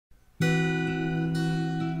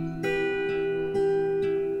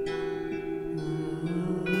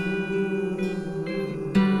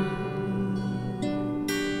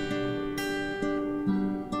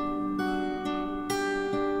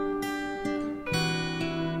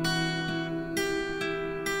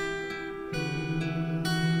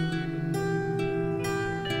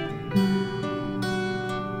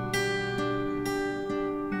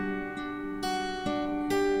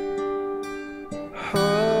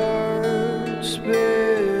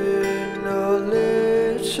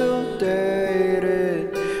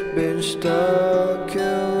stuck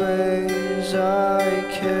in ways I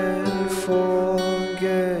can't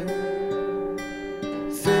forget.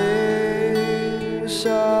 Things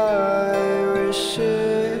I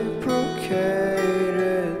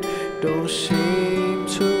reciprocated don't seem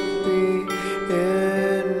to be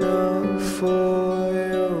enough for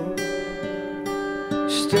you.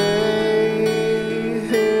 Stay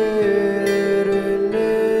hidden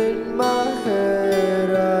in my head.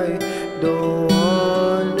 I don't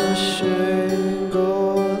want a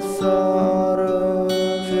single thought of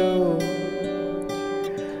you.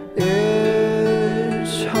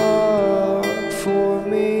 It's hard for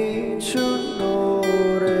me to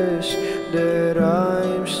notice that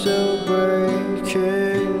I'm still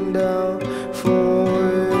breaking down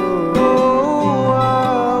for you. Oh,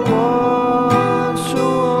 I want to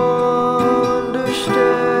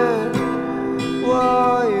understand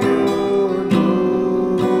why you do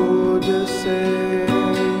the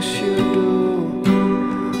things you do.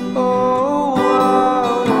 Oh, I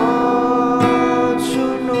want to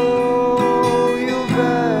know you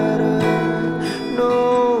better, know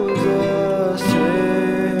the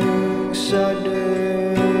things I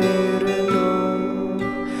didn't know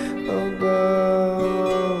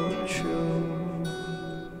about you.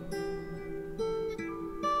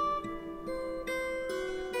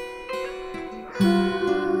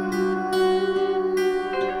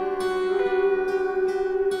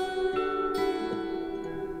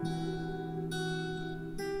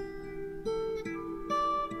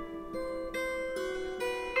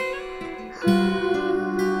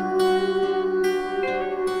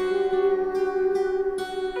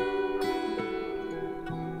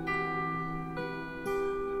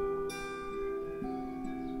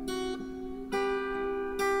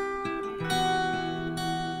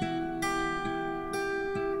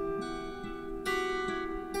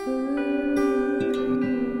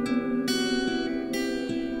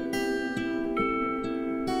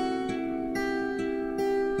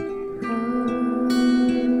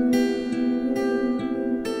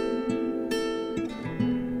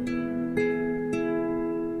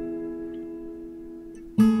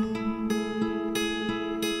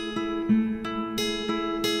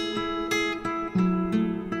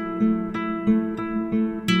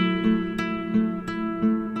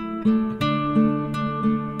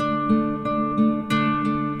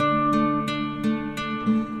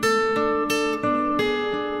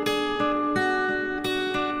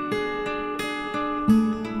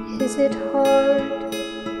 Is it hard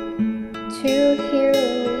to hear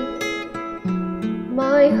me?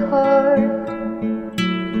 My heart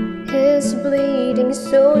is bleeding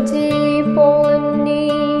so deep. All I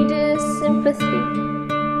need is sympathy,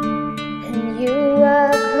 and you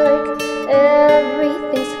act like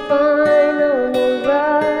everything's fine, I'm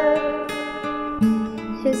alright.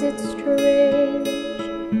 Is it strange,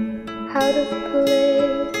 out of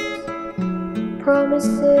place,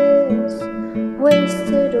 promises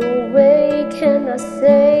wasted away? Can I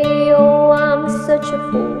say, oh, I'm such a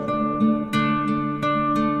fool?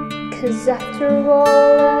 'Cause after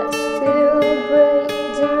all, I still break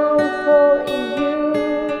down for you.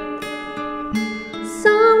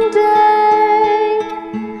 Someday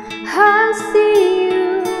I'll see you.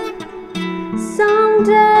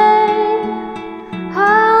 Someday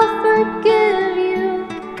I'll forgive you.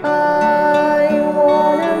 I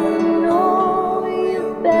wanna know you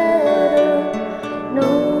better,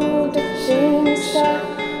 know the things I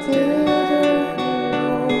didn't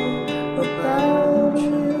know about you.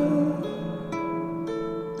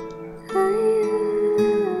 I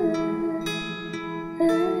feel like I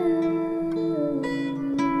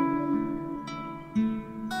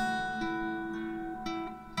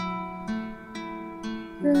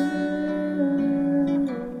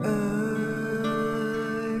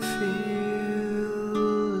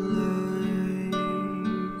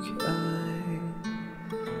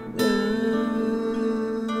never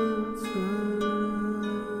knew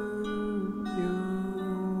you.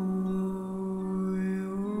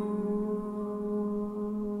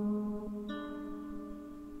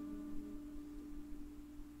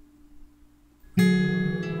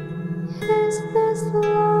 Is this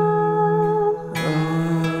love?